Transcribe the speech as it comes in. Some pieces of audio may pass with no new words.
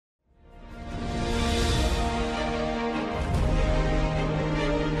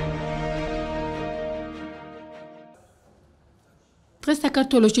დღეს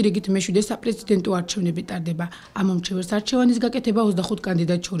საქართველოში რიგით მე-7 საპრეზიდენტო არჩევნები ტარდება. ამ მომჩევერს არჩევანის გაკეთება 25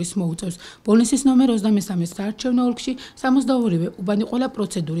 კანდიდატ შორის მოუწევს. ბოლნისის ნომერ 23 საარჩევნო ოლქში 62-ვე უბანი ყველა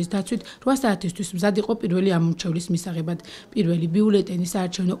პროცედურის დაცვით 8 საათისთვის მზად იყო პირველი ამომრჩევლის მისაღებად. პირველი ბიულეტენი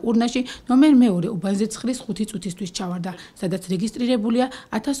საარჩევნო ურნაში ნომერ მეორე უბანზე 9:05 წუთისთვის ჩავარდა, სადაც რეგისტრირებულია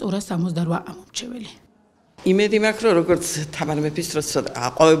 1268 ამომრჩეველი. იმედი მაქვს, რომ როგორც თამარ მეფის დროს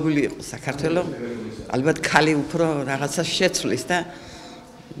აყვავებული იყო საქართველო, ალბათ ხალი უფრო რაღაცა შეცვლის და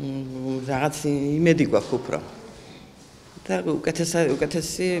რაღაც იმედი გვაქვს უფრო. და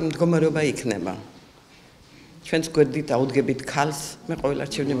უკეთესი მდგომარეობა იქნება. ჩვენც გვერდით აუდგებით ხალს, მე ყოველ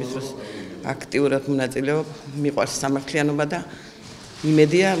არჩევნების დროს აქტიურად მონაწილეობ, მიყვარს სამართლიანობა და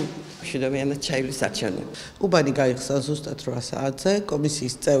იმედია შედარებით ჩაივლის არჩევნები. უბანი გაიხსნა ზუსტად 8 საათზე,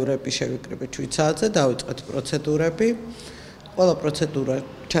 კომისიის წევრები შევიკრიბეთ 7 საათზე, დავიწყეთ პროცედურები. ყველა პროცედურა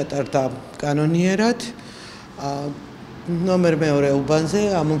ჩატარდა კანონიერად. ნომერ მეორე უბანზე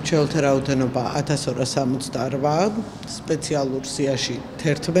ამომრჩეველთა რაოდენობა 1268, სპეციალურ სიაში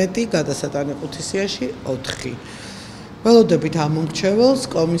 11, გადასატანებუთი სიაში 4. ველოდებით ამომრჩეველს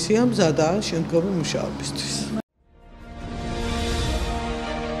კომისია მზადაა შემდგომი მუშაობისთვის.